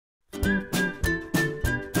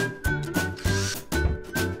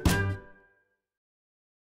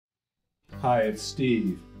Hi, it's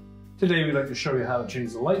Steve. Today we'd like to show you how to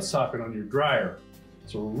change the light socket on your dryer.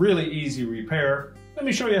 It's a really easy repair. Let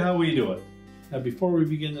me show you how we do it. Now before we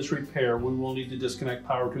begin this repair, we will need to disconnect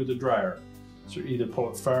power to the dryer. So either pull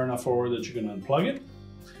it far enough forward that you can unplug it,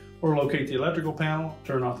 or locate the electrical panel,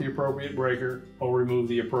 turn off the appropriate breaker, or remove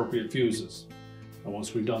the appropriate fuses. And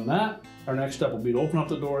once we've done that, our next step will be to open up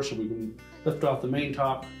the door so we can lift off the main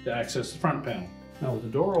top to access the front panel. Now with the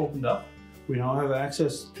door opened up, we now have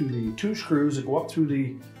access to the two screws that go up through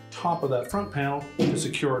the top of that front panel to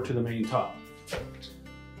secure it to the main top.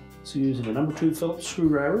 So using a number 2 Phillips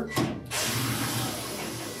screwdriver,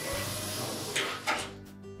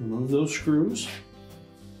 remove those screws.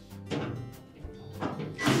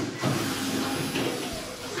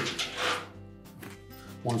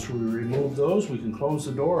 Once we remove those, we can close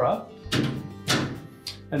the door up,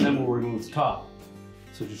 and then we'll remove the top.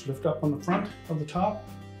 So just lift up on the front of the top,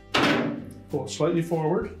 pull it slightly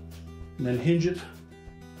forward, and then hinge it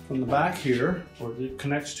from the back here, where it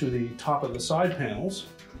connects to the top of the side panels.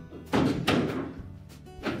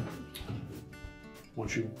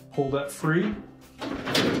 Once you pull that free,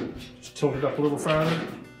 just tilt it up a little farther,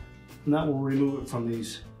 and that will remove it from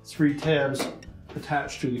these 3 tabs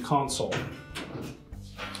attached to the console.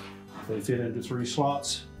 They fit into 3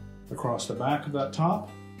 slots across the back of that top.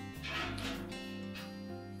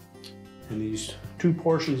 And these 2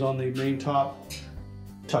 portions on the main top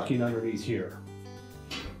tuck in underneath here.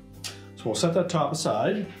 So we'll set that top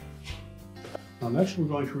aside. Now next we're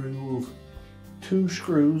going to remove 2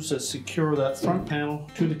 screws that secure that front panel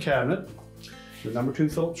to the cabinet. The number 2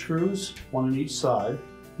 Phillips screws, 1 on each side,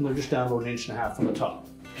 and they're just down about 1.5 inches from the top.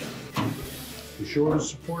 Be sure to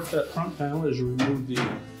support that front panel as you remove the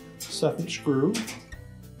 2nd screw.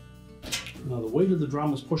 Now the weight of the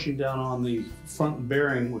drum is pushing down on the front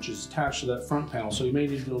bearing, which is attached to that front panel, so you may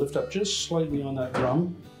need to lift up just slightly on that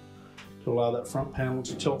drum to allow that front panel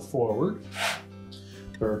to tilt forward.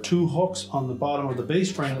 There are 2 hooks on the bottom of the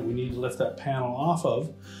base frame that we need to lift that panel off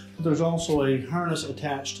of, but there's also a harness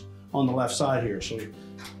attached on the left side here, so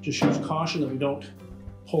just use caution that we don't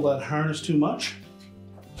pull that harness too much.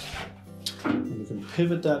 And we can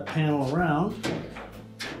pivot that panel around.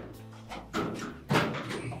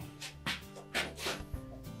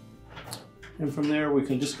 And from there we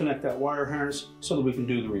can disconnect that wire harness so that we can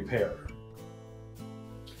do the repair.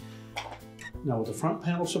 Now with the front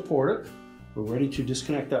panel supported, we're ready to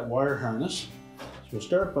disconnect that wire harness. So we'll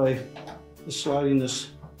start by just sliding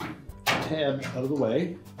this tab out of the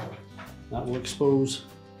way. That will expose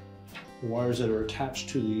the wires that are attached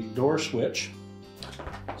to the door switch.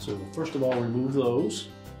 So we'll first of all remove those.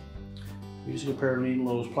 Using a pair of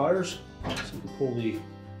needle-nose pliers, so you can pull the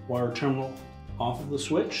wire terminal off of the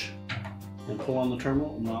switch and pull on the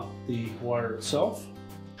terminal, not the wire itself.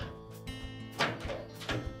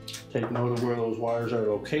 Take note of where those wires are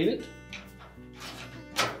located.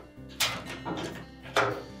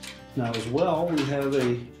 Now as well, we have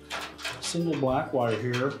a single black wire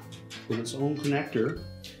here with its own connector,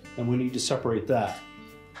 and we need to separate that.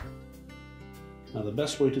 Now the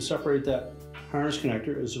best way to separate that harness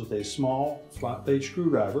connector is with a small flatblade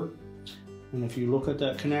screwdriver. And if you look at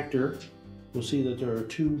that connector, you'll see that there are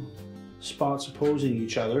 2 spots opposing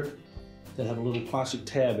each other that have a little plastic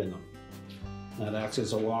tab in them. That acts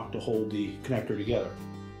as a lock to hold the connector together.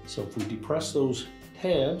 So if we depress those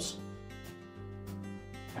tabs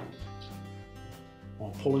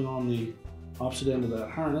while pulling on the opposite end of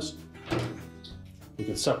that harness, we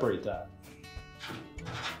can separate that.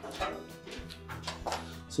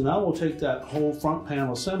 So now we'll take that whole front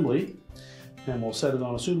panel assembly and we'll set it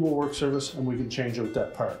on a suitable work surface, and we can change out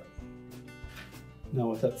that part. Now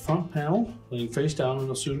with that front panel laying face down on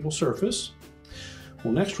a suitable surface,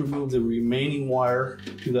 we'll next remove the remaining wire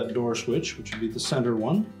to that door switch, which would be the center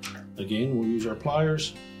one. Again, we'll use our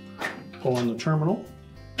pliers, pull on the terminal.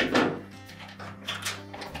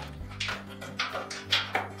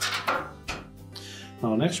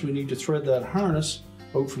 Now next we need to thread that harness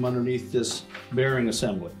out from underneath this bearing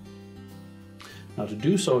assembly. Now to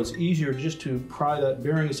do so, it's easier just to pry that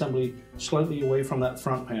bearing assembly slightly away from that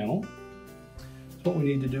front panel. What we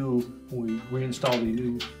need to do when we reinstall the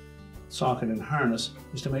new socket and harness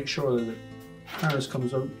is to make sure that the harness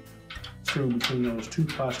comes out through between those 2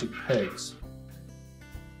 plastic pegs.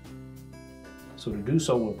 So to do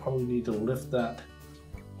so, we'll probably need to lift that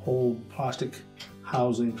whole plastic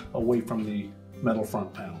housing away from the metal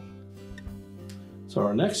front panel. So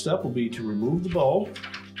our next step will be to remove the bulb.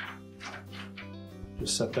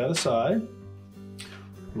 Just set that aside.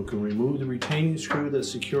 We can remove the retaining screw that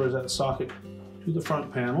secures that socket to the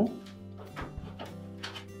front panel.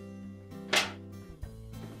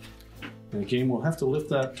 And again, we'll have to lift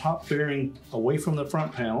that top bearing away from the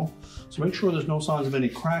front panel. So make sure there's no signs of any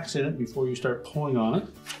cracks in it before you start pulling on it.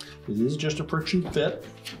 It is just a friction fit.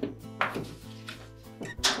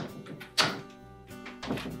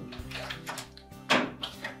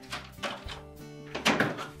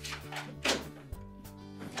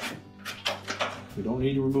 We don't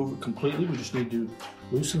need to remove it completely, we just need to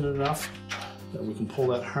loosen it enough that we can pull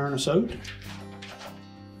that harness out.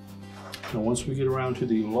 Now once we get around to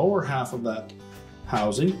the lower half of that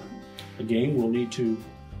housing, again we'll need to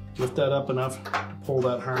lift that up enough to pull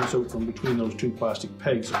that harness out from between those two plastic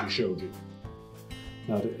pegs that we showed you.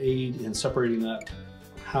 Now to aid in separating that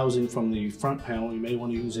housing from the front panel, you may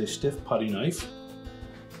want to use a stiff putty knife.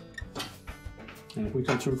 And if we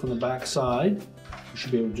come through from the back side, we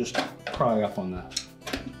should be able to just pry up on that.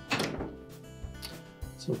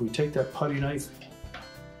 So if we take that putty knife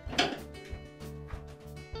and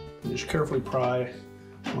just carefully pry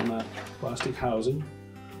on that plastic housing,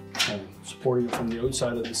 supporting it from the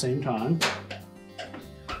outside at the same time,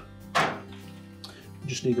 you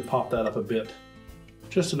just need to pop that up a bit,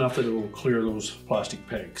 just enough that it will clear those plastic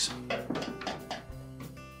pegs.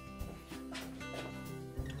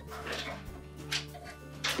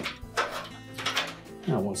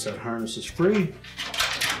 Now once that harness is free,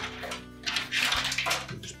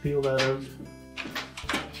 just peel that out.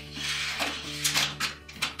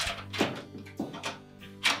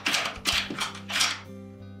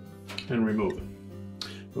 And remove it.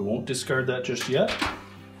 We won't discard that just yet.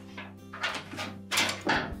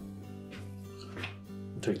 We'll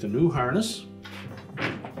take the new harness.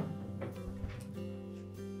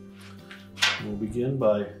 We'll begin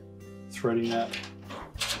by threading that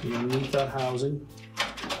underneath that housing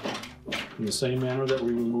in the same manner that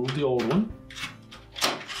we removed the old one.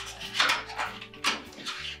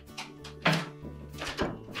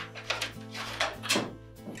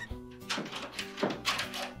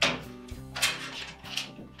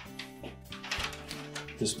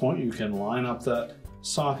 At this point you can line up that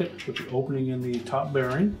socket with the opening in the top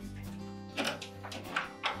bearing.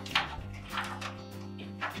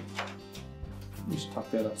 Just tuck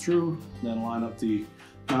that up through, then line up the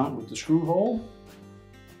mount with the screw hole.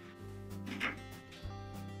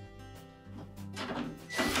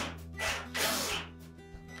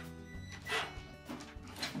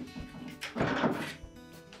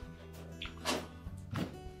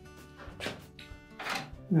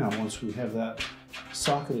 Now once we have that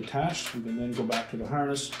socket attached, we can then go back to the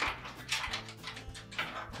harness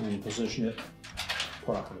and position it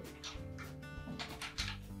properly.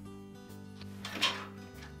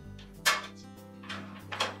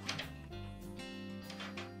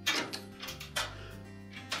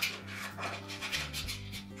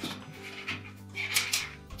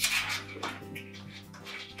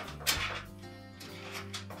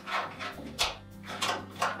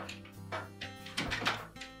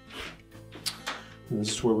 And this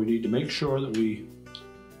is where we need to make sure that we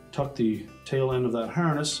tuck the tail end of that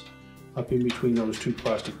harness up in between those two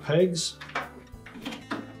plastic pegs.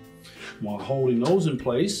 While holding those in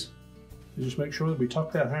place, you just make sure that we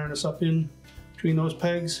tuck that harness up in between those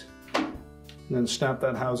pegs and then snap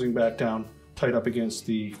that housing back down tight up against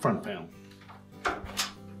the front panel.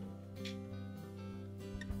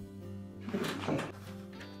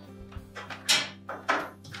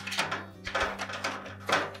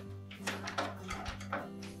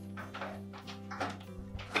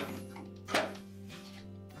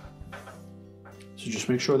 So just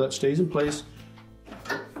make sure that stays in place.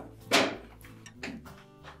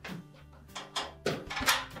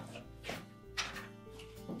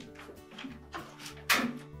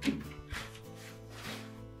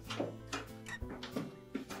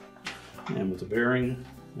 And with the bearing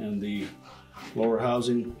and the lower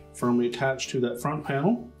housing firmly attached to that front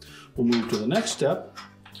panel, we'll move to the next step,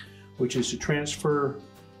 which is to transfer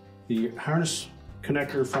the harness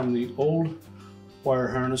connector from the old wire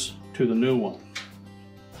harness to the new one.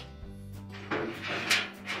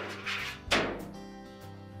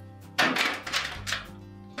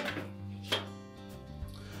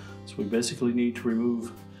 So we basically need to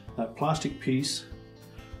remove that plastic piece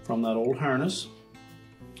from that old harness.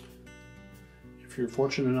 If you're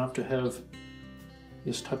fortunate enough to have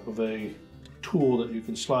this type of a tool that you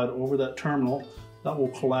can slide over that terminal, that will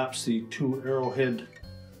collapse the two arrowhead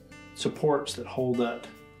supports that hold that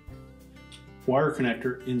wire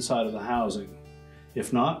connector inside of the housing.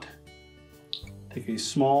 If not, take a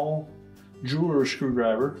small jeweler's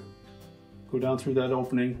screwdriver, go down through that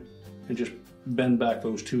opening and just bend back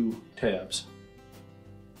those two tabs.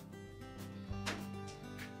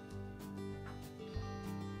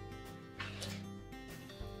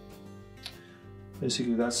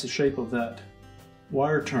 Basically, that's the shape of that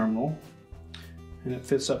wire terminal, and it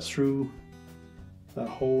fits up through that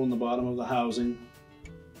hole in the bottom of the housing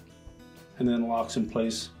and then locks in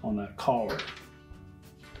place on that collar.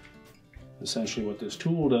 Essentially what this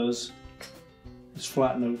tool does is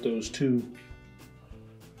flatten out those two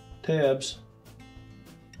tabs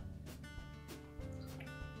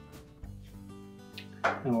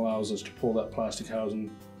and allows us to pull that plastic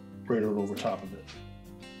housing right out over top of it.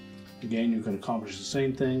 Again, you can accomplish the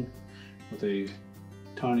same thing with a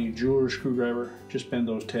tiny jeweler's screwdriver. Just bend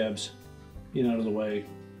those tabs in out of the way,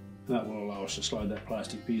 and that will allow us to slide that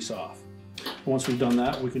plastic piece off. Once we've done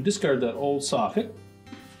that, we can discard that old socket.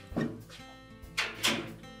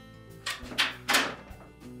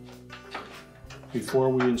 Before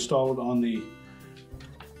we install it on the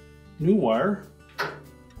new wire,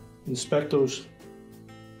 inspect those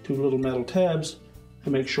two little metal tabs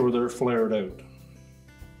and make sure they're flared out.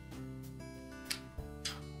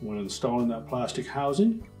 When installing that plastic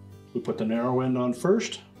housing, we put the narrow end on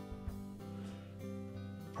first,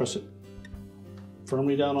 press it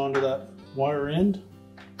firmly down onto that wire end,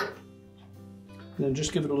 and then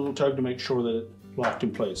just give it a little tug to make sure that it's locked in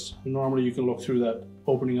place. And normally you can look through that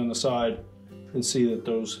opening on the side and see that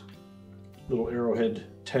those little arrowhead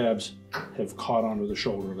tabs have caught onto the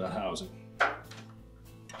shoulder of that housing.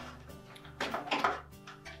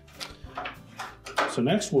 So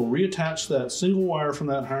next we'll reattach that single wire from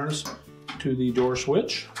that harness to the door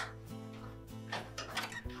switch.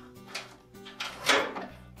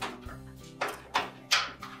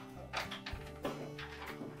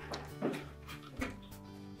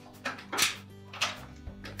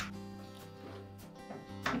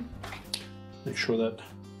 Make sure that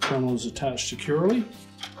terminal is attached securely.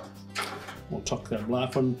 We'll tuck that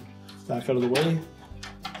black one back out of the way,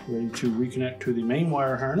 ready to reconnect to the main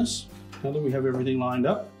wire harness. Now that we have everything lined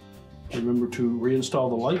up, remember to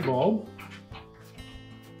reinstall the light bulb.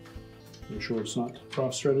 Make sure it's not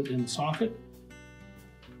cross-threaded in the socket.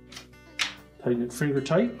 Tighten it finger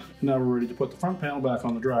tight. And now we're ready to put the front panel back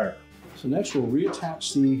on the dryer. So next we'll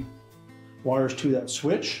reattach the wires to that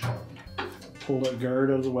switch. Pull that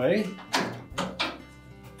guard out of the way.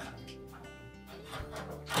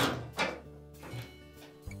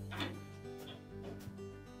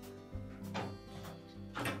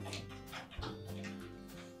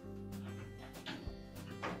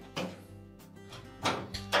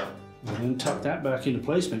 And then tuck that back into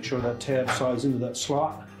place. Make sure that tab slides into that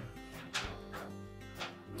slot.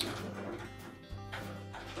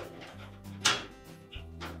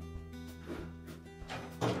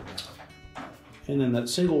 And then that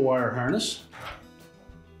single wire harness,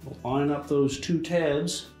 we'll line up those two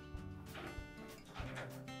tabs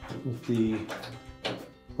with the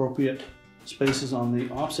appropriate spaces on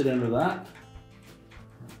the opposite end of that.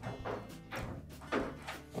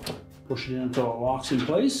 Push it in until it locks in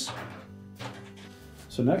place.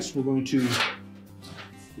 So next we're going to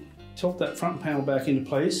tilt that front panel back into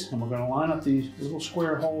place, and we're going to line up the little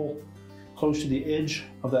square hole close to the edge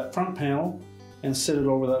of that front panel and sit it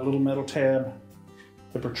over that little metal tab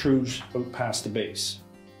that protrudes out past the base.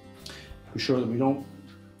 Be sure that we don't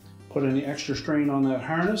put any extra strain on that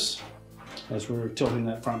harness as we're tilting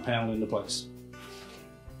that front panel into place.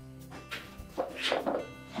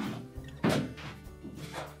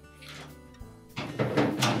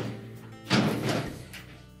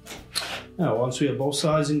 Now, once we have both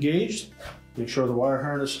sides engaged, make sure the wire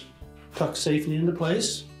harness tucks safely into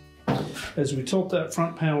place. As we tilt that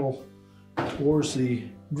front panel towards the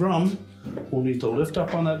drum, we'll need to lift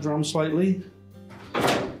up on that drum slightly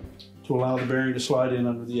to allow the bearing to slide in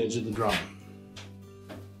under the edge of the drum.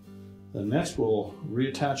 Then next we'll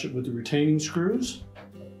reattach it with the retaining screws.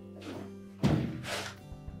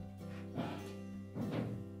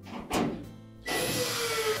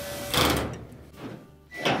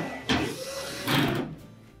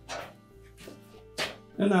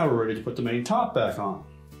 And now we're ready to put the main top back on.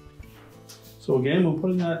 So again, when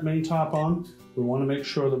putting that main top on, we want to make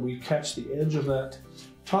sure that we catch the edge of that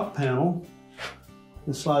top panel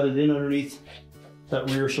and slide it in underneath that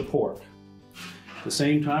rear support. At the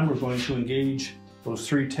same time, we're going to engage those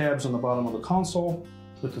three tabs on the bottom of the console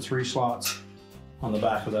with the three slots on the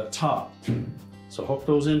back of that top. So hook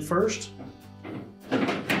those in first.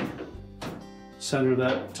 Center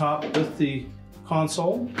that top with the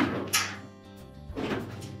console.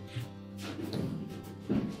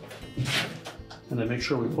 And then make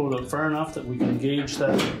sure we pull it out far enough that we can engage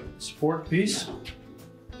that support piece.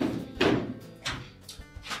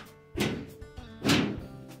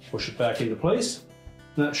 Push it back into place.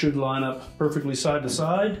 And that should line up perfectly side to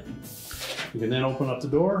side. You can then open up the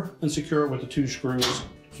door and secure it with the two screws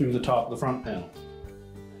through the top of the front panel.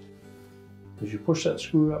 As you push that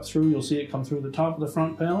screw up through, you'll see it come through the top of the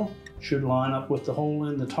front panel. Should line up with the hole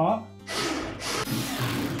in the top.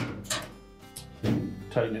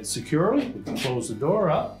 Tighten it securely. We can close the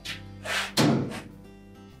door up.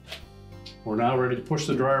 We're now ready to push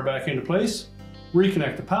the dryer back into place,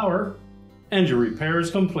 reconnect the power, and your repair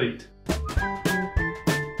is complete.